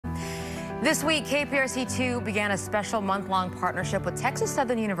This week, KPRC2 began a special month-long partnership with Texas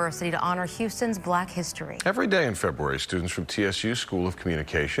Southern University to honor Houston's Black history. Every day in February, students from TSU School of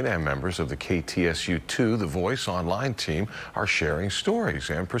Communication and members of the KTSU2 The Voice online team are sharing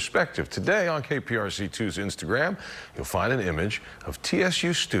stories and perspective. Today on KPRC2's Instagram, you'll find an image of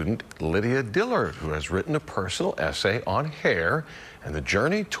TSU student Lydia Dillard, who has written a personal essay on hair and the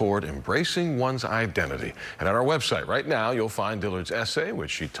journey toward embracing one's identity. And on our website right now, you'll find Dillard's essay,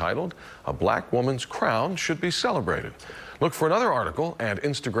 which she titled, "A Black Woman's Crown Should Be Celebrated." Look for another article and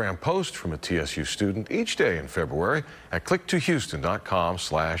Instagram post from a TSU student each day in February at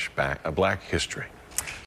click2houston.com/blackhistory.